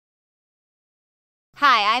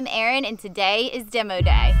Hi, I'm Erin, and today is demo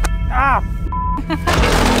day. Ah!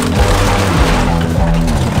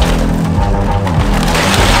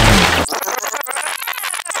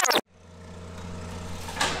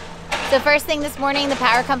 So first thing this morning, the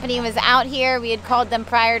power company was out here. We had called them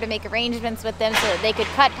prior to make arrangements with them so that they could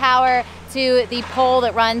cut power to the pole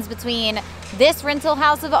that runs between this rental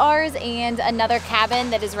house of ours and another cabin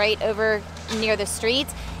that is right over near the street.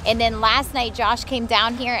 And then last night, Josh came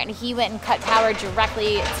down here and he went and cut power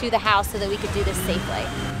directly to the house so that we could do this safely.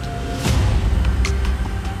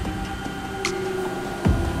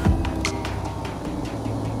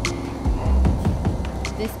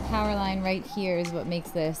 This power line right here is what makes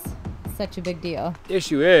this such a big deal. The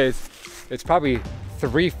issue is, it's probably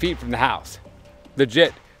 3 feet from the house.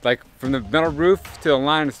 Legit, like from the metal roof to the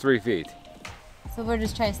line is 3 feet. So we're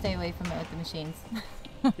just trying to stay away from it with the machines.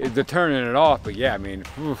 They're turning it off, but yeah, I mean,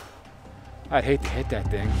 whew, I'd hate to hit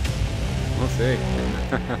that thing. We'll see.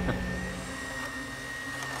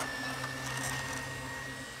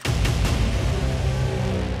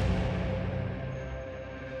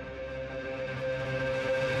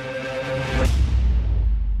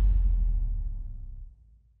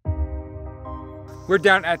 We're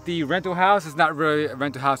down at the rental house. It's not really a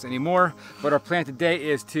rental house anymore, but our plan today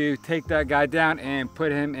is to take that guy down and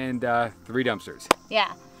put him in 3 dumpsters.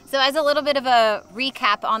 Yeah. So as a little bit of a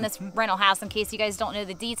recap on this rental house, in case you guys don't know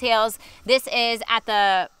the details, this is at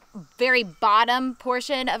the very bottom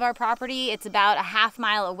portion of our property. It's about a ½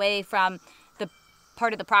 mile away from the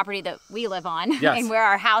part of the property that we live on. Yes. And where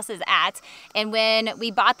our house is at. And when we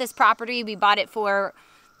bought this property, we bought it for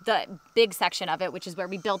the big section of it, which is where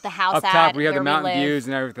we built the house up top, at. We have the mountain views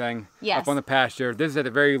and everything. Yes. Up on the pasture. This is at the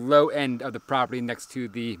very low end of the property next to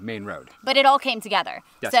the main road. But it all came together.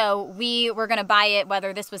 Yes. So we were gonna buy it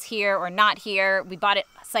whether this was here or not here. We bought it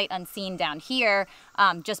sight unseen down here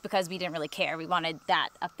just because we didn't really care. We wanted that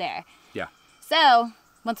up there. Yeah. So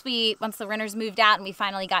once the renters moved out and we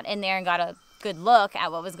finally got in there and got a good look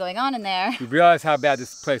at what was going on in there. We realized how bad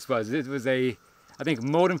this place was. It was I think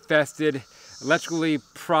mold infested, electrically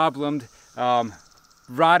problemed,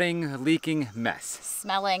 rotting, leaking mess.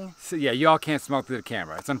 Smelling. So yeah, y'all can't smell through the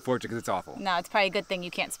camera. It's unfortunate because it's awful. No, it's probably a good thing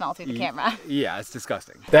you can't smell through the camera. Yeah, it's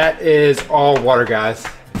disgusting. That is all water, guys.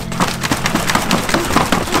 Yeah,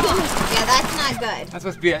 that's not good. That's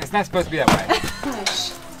supposed to be. It's not supposed to be that way.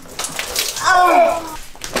 Oh.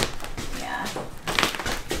 Yeah.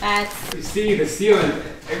 That's. You see the ceiling.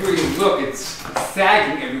 Everywhere you look, it's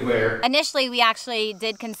sagging everywhere. Initially, we actually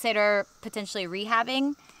did consider potentially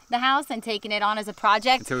rehabbing the house and taking it on as a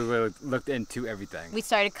project. Until we really looked into everything. We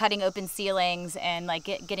started cutting open ceilings and like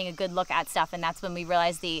getting a good look at stuff, and that's when we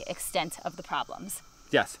realized the extent of the problems.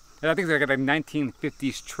 Yes, and I think it's like a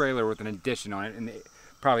 1950s trailer with an addition on it in the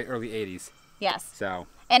probably early 80s. Yes. So.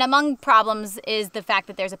 And among problems is the fact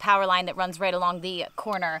that there's a power line that runs right along the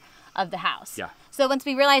corner of the house. Yeah. So once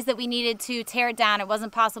we realized that we needed to tear it down, it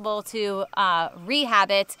wasn't possible to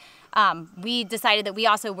rehab it, we decided that we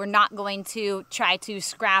also were not going to try to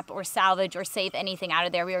scrap or salvage or save anything out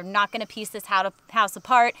of there. We are not going to piece this house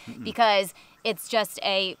apart because it's just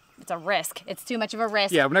it's a risk. It's too much of a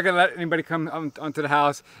risk. Yeah, we're not going to let anybody come onto the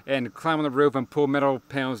house and climb on the roof and pull metal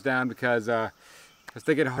panels down because if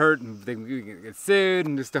they get hurt and they get sued,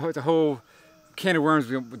 and it's a whole can of worms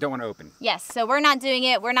we don't want to open. Yes, so we're not doing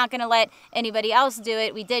it. We're not going to let anybody else do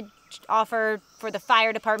it. We did offer for the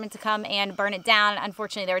fire department to come and burn it down.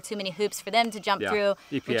 Unfortunately, there were too many hoops for them to jump through,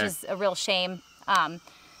 EPA. Which is a real shame.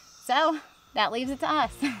 So that leaves it to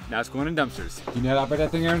us. Now it's going in dumpsters. You know how to operate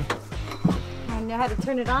that thing, Erin? I know how to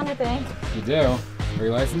turn it on, I think. You do? Are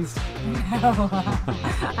you licensed? No,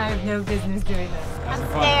 I have no business doing this. I'm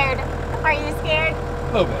scared. Are you scared?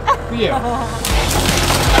 A little bit. For you.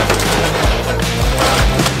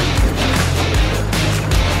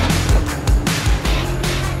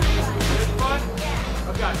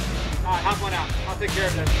 Okay. Alright, hop one out. I'll take care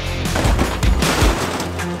of this.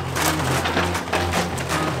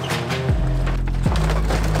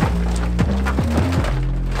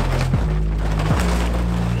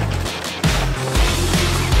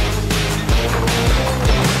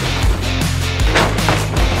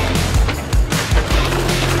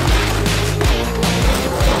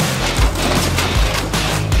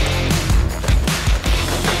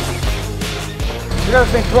 We got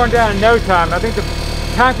this thing torn down in no time. I think the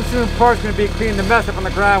time-consuming part is going to be cleaning the mess up on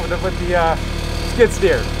the ground with the skid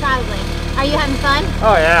steer. Probably. Are you having fun?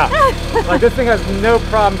 Oh yeah. Like this thing has no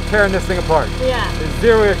problem tearing this thing apart. Yeah. There's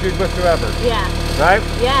 0 issues whatsoever. Yeah. Right?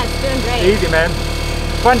 Yeah, it's doing great. Easy, man.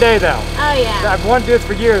 Fun day though. Oh yeah. I've wanted to do this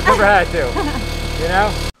for years, never had to. You know?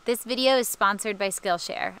 This video is sponsored by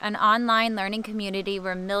Skillshare, an online learning community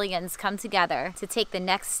where millions come together to take the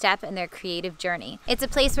next step in their creative journey. It's a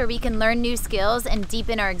place where we can learn new skills and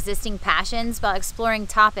deepen our existing passions while exploring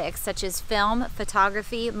topics such as film,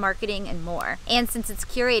 photography, marketing, and more. And since it's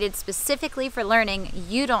curated specifically for learning,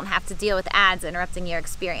 you don't have to deal with ads interrupting your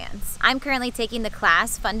experience. I'm currently taking the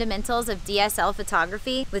class Fundamentals of DSL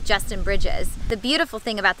Photography with Justin Bridges. The beautiful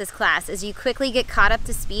thing about this class is you quickly get caught up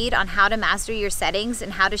to speed on how to master your settings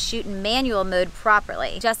and how to shoot in manual mode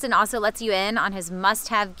properly. Justin also lets you in on his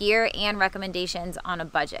must-have gear and recommendations on a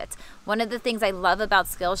budget. One of the things I love about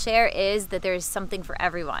Skillshare is that there's something for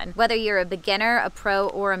everyone, whether you're a beginner, a pro,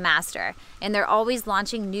 or a master. And they're always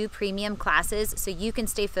launching new premium classes so you can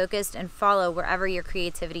stay focused and follow wherever your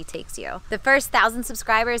creativity takes you. The first 1,000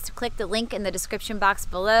 subscribers to click the link in the description box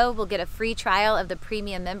below will get a free trial of the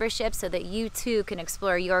premium membership so that you too can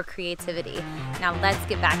explore your creativity. Now let's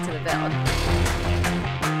get back to the build.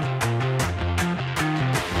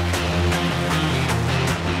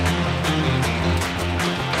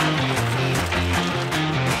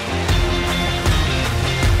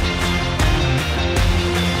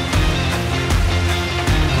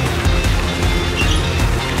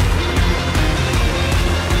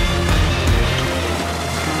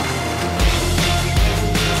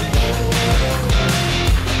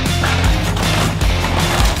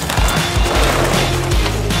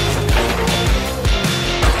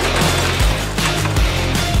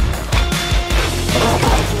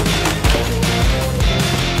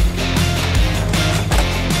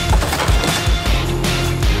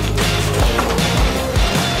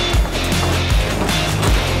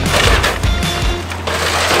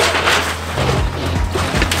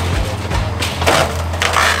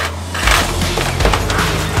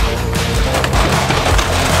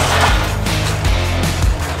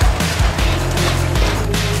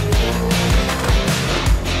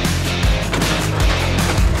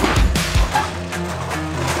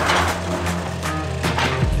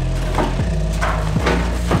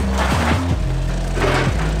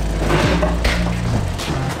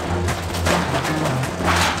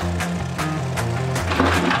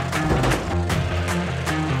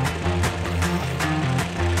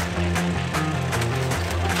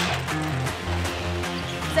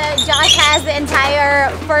 Josh has the entire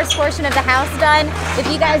first portion of the house done. If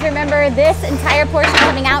you guys remember, this entire portion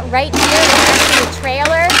coming out right here is actually a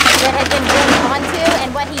trailer that had been built onto,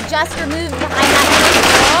 and what he just removed behind that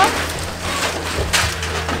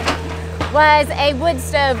wall was a wood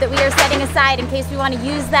stove that we are setting aside in case we want to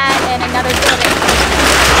use that in another building.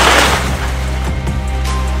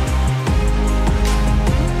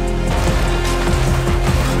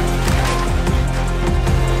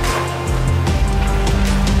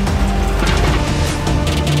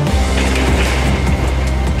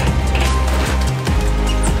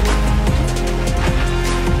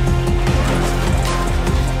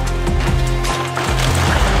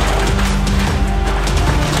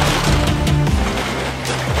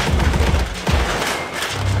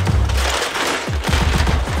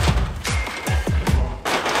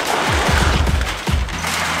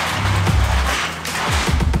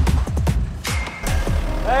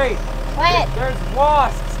 Hey! What? There's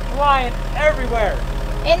wasps flying everywhere.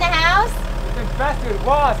 In the house? It's infested with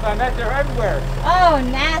wasps. I bet they're everywhere. Oh,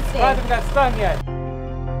 nasty. I haven't got stung yet.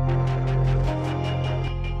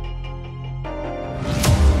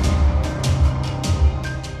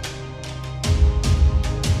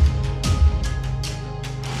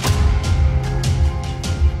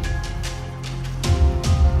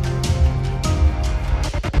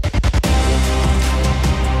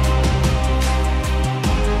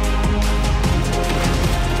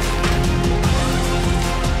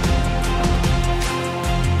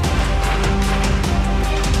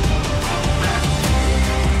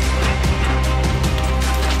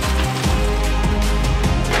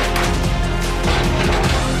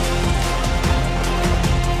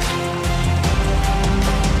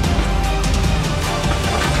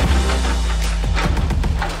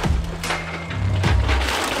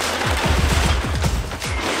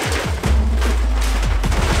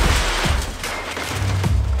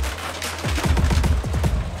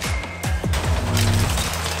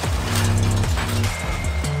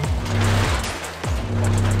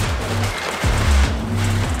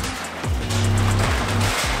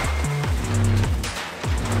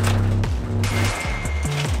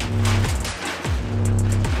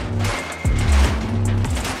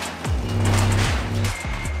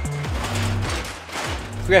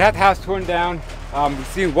 We had half the house torn down. We've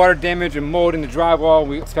seen water damage and mold in the drywall.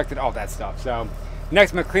 We expected all that stuff. So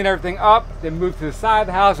Next, I'm gonna clean everything up, then move to the side of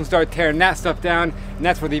the house and start tearing that stuff down. And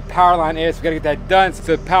that's where the power line is. We gotta get that done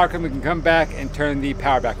so the power company can come back and turn the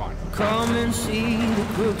power back on. Come and see the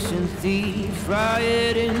crooks and thieves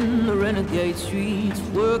riot in the renegade streets,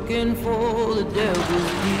 working for the devil's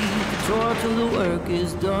greed. The toil till the work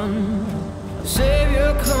is done. The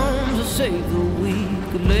Savior comes to save the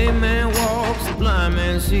weak. The lame man walks, the blind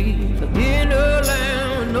man sees. But in a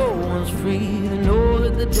land where no one's free, they know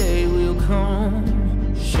that the day will come.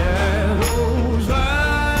 Shadows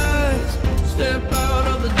rise, step out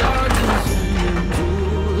of the darkness and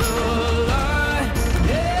into the light.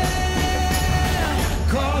 Yeah,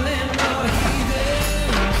 calling the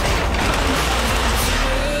heathens,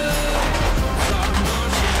 start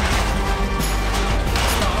marching,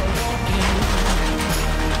 start walking.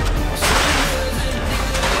 Sinners and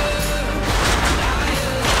dealers,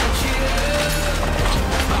 liars and cheaters,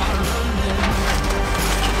 start running.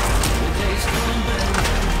 The day's coming.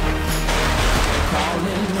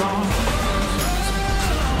 Calling on,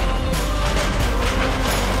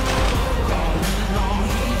 calling on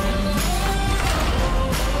heathens.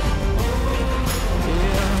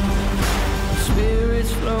 Yeah,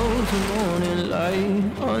 spirits float to morning light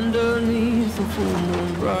underneath the full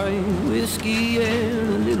moon bright. Whiskey and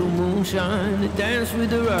a little moonshine, they dance with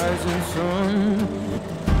the rising sun.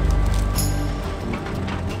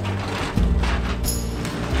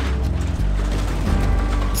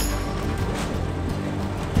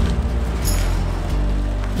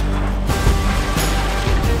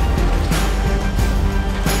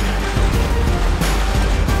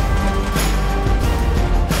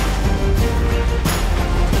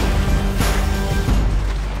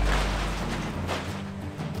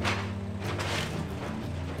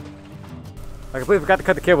 I completely forgot to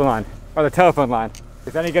cut the cable line, or the telephone line.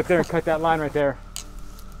 If I need to get there and cut that line right there.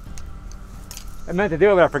 I meant to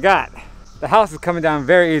do it, but I forgot. The house is coming down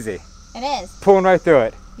very easy. It is. Pulling right through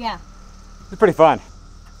it. Yeah. It's pretty fun.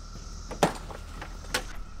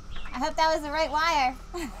 I hope that was the right wire.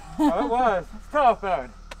 Oh, it was. It's a telephone.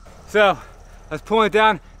 So, I was pulling it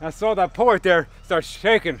down, and I saw that pole right there start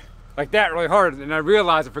shaking like that really hard, and I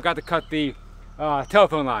realized I forgot to cut the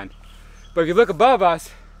telephone line. But if you look above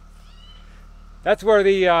us, that's where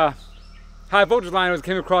the high voltage line was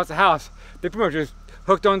came across the house. They pretty much just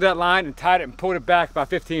hooked onto that line and tied it and pulled it back about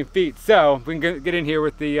 15 feet. So we can get in here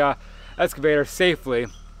with the excavator safely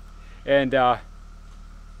and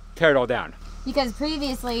tear it all down. Because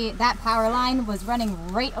previously that power line was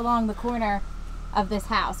running right along the corner of this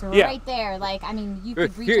house, or Yeah. right there. Like, I mean, you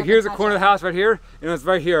could reach up and Here's the touch corner it. of the house right here, and it was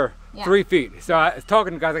right here, Yeah. 3 feet. So I was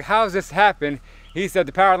talking to the guys like, how does this happen? He said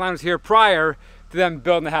the power line was here prior to them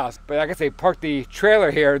building the house. But I guess they parked the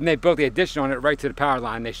trailer here and they built the addition on it right to the power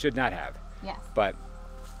line. They should not have. Yes. But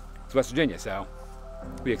it's West Virginia, so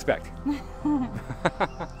we expect.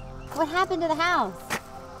 What happened to the house?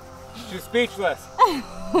 She's speechless.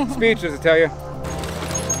 Speechless, I tell you.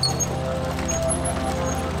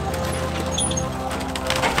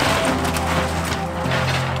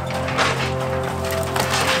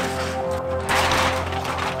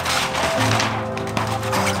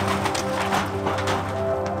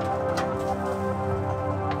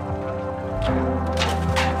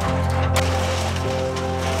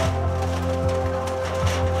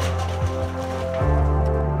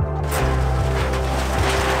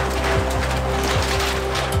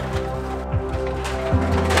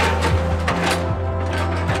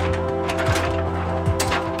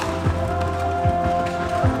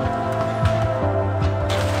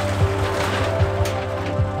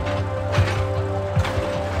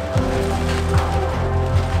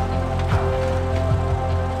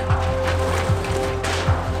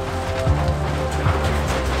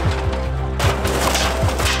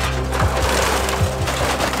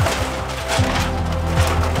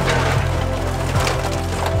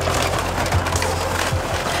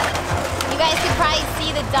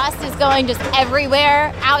 Dust is going just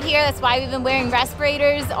everywhere out here. That's why we've been wearing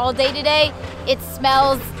respirators all day today. It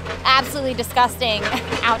smells absolutely disgusting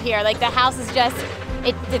out here. Like, the house is just,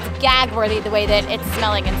 it's gag worthy the way that it's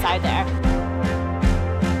smelling inside there.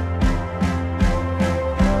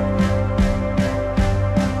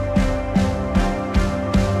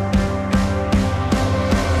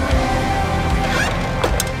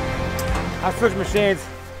 I'll switch machines.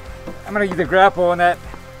 I'm gonna use the grapple on that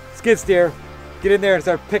skid steer. Get in there and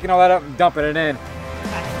start picking all that up and dumping it in. It's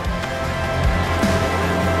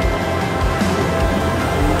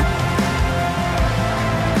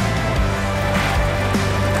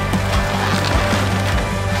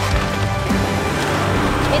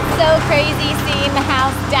so crazy seeing the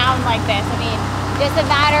house down like this. I mean, just a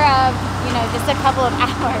matter of, you know, just a couple of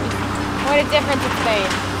hours What a difference it's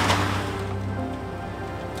made.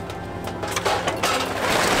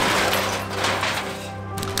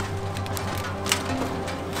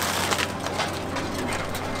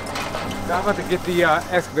 So I'm about to get the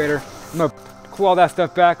excavator. I'm gonna pull all that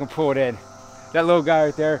stuff back and pull it in. That little guy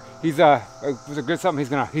right there, he's was a good something.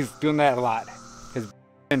 He's doing that a lot. His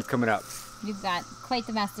end's coming up. You've got quite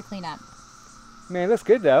the mess to clean up. Man, it looks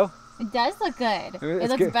good though. It does look good. It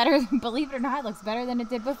looks good. Better. Believe it or not, it looks better than it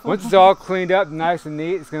did before. Once it's all cleaned up, nice and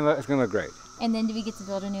neat, it's gonna look great. And then do we get to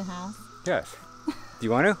build a new house? Yes. Do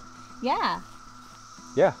you want to? Yeah.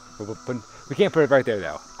 Yeah. We can't put it right there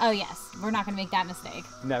though. Oh yes, we're not gonna make that mistake.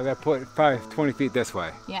 No, we gotta put it probably 20 feet this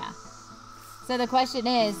way. Yeah. So the question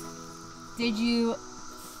is, did you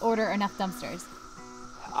order enough dumpsters?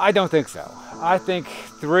 I don't think so. I think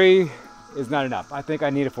 3 is not enough. I think I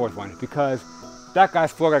need a 4th one because that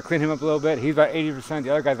guy's floor, gotta clean him up a little bit. He's about 80%, the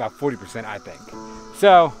other guy's about 40%, I think.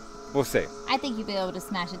 So, we'll see. I think you'll be able to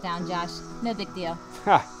smash it down, Josh. No big deal.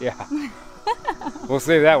 Ha, yeah. We'll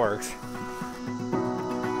see if that works.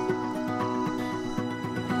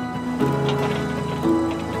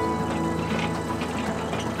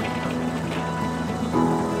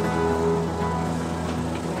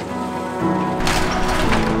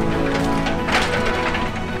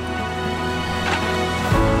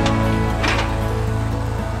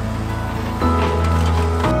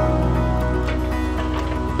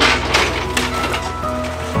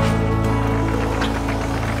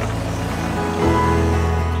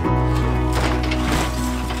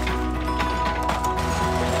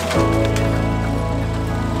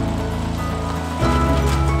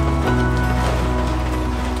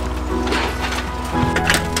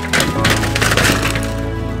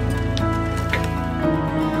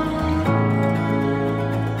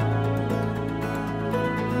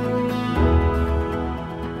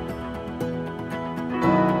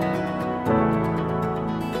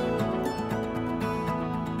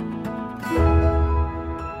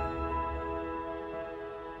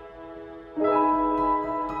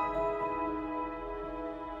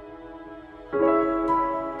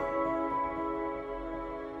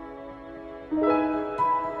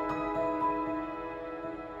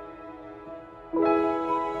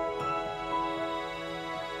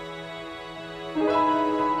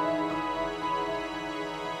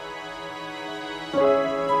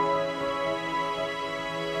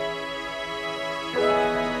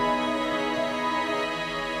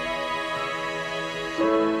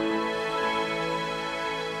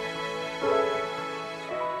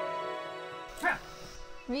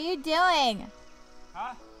 What are you doing?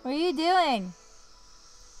 Huh? What are you doing?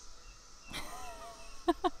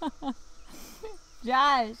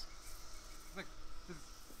 Josh. Look,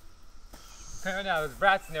 right now, there's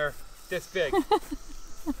rats in there this big. I'll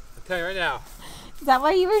tell you right now. Is that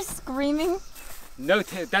why you were screaming? No,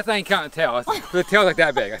 that's not even counting tail. The tail's like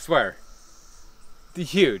that big, I swear. They're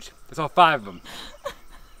huge. That's all 5 of them.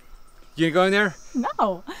 You gonna go in there?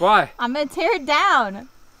 No. Why? I'm gonna tear it down.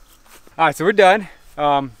 All right, so we're done.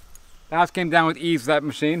 The house came down with ease with that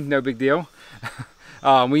machine, no big deal.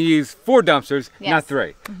 We used 4 dumpsters, not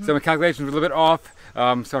 3. So my calculations were a little bit off.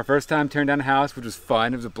 So our first time tearing down a house, which was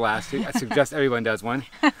fun, it was a blast. I suggest everyone does one,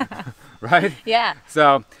 right? Yeah.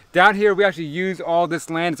 So down here, we actually use all this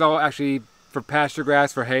land. It's all actually for pasture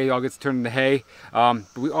grass, for hay. It all gets turned into hay.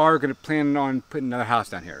 But we are gonna plan on putting another house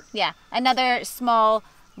down here. Yeah, another small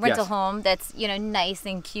rental Yes. home that's, you know, nice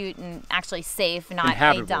and cute and actually safe, not a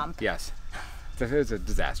Inhabitable, dump. yes. It's a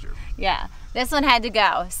disaster. Yeah, this one had to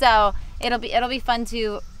go. So it'll be fun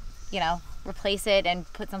to, you know, replace it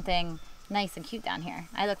and put something nice and cute down here.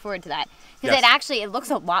 I look forward to that because Yes. it looks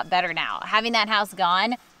a lot better now. Having that house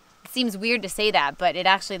gone, it seems weird to say that, but it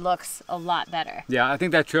actually looks a lot better. Yeah, I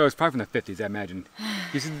think that trailer is probably from the 50s, I imagine.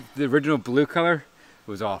 You see the original blue color? It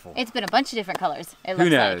was awful. It's been a bunch of different colors. It Who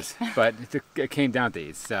looks knows? like. But it came down to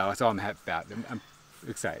these, so that's all I'm happy about. I'm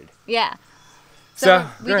excited. Yeah. So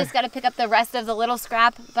we great. just got to pick up the rest of the little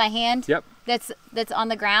scrap by hand. Yep. That's on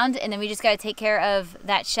the ground, and then we just got to take care of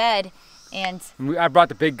that shed. And I brought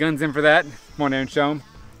the big guns in for that. Come on, Aaron, show them.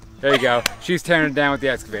 There you go. She's tearing it down with the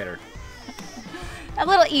excavator. a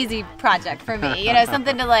little easy project for me, you know,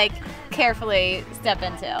 something to like carefully step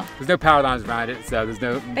into. There's no power lines around it, so there's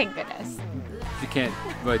no. Thank goodness. You can't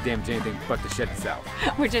really damage anything but the shed itself.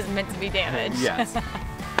 Which is meant to be damaged. Yes.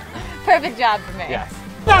 Perfect job for me. Yes.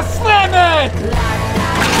 The slamming!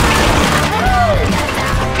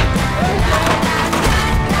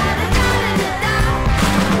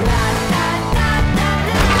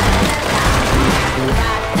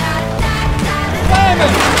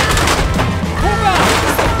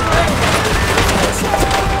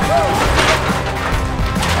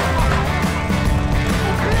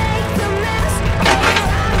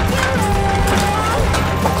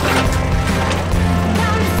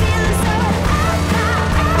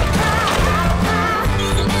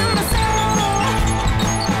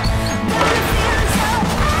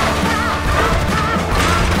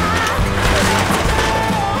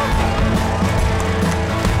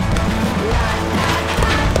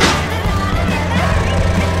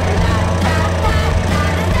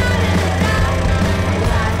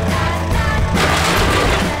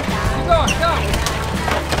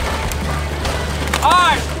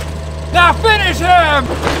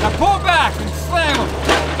 Now pull back and slam them.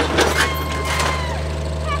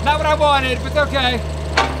 Not what I wanted, but it's okay.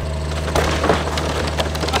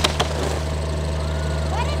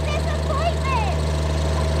 What a disappointment!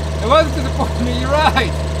 It wasn't disappointing, you're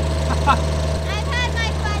right. I've had my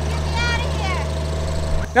fun, get me out of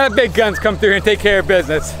here! Now the big guns come through and take care of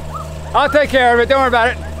business. I'll take care of it, don't worry about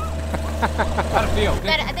it. How'd it feel?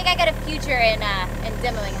 I think I got a future in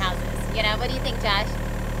demoing houses. You know, what do you think, Josh?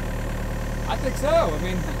 I think so. I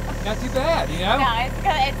mean, not too bad, you know? No,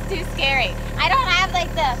 it's too scary. I don't have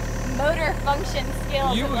like the motor function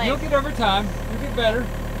skills. You'll get over time. You'll get better.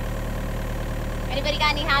 Anybody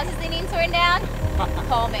got any houses they need torn down?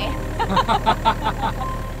 Call me.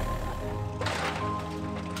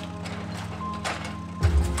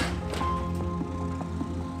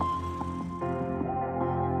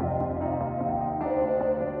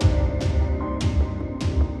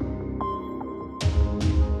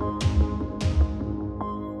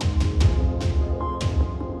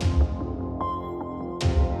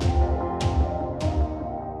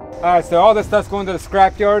 All right, so all this stuff's going to the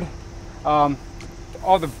scrapyard.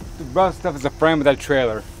 All the rust stuff is the frame of that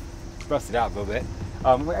trailer. It's rusted out a little bit.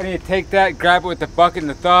 I need to take that, grab it with the bucket and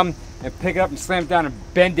the thumb, and pick it up and slam it down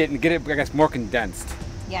and bend it and get it, I guess, more condensed.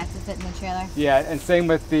 Yeah, to fit in the trailer. Yeah, and same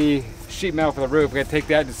with the sheet metal for the roof. We gotta take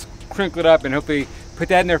that, just crinkle it up, and hopefully put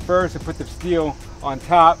that in there first and put the steel on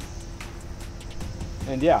top.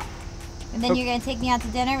 And yeah. And then you're gonna take me out to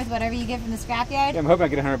dinner with whatever you get from the scrapyard? Yeah, I'm hoping I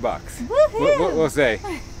get $100. Woohoo! We'll see.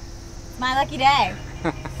 My lucky day.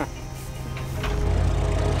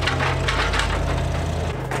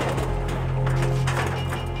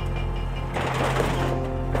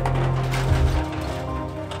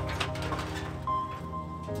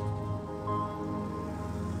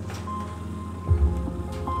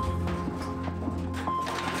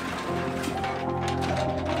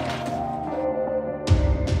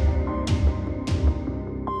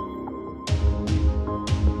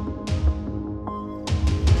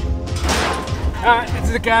 All right, that's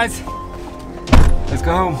it, guys. Let's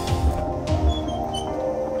go home.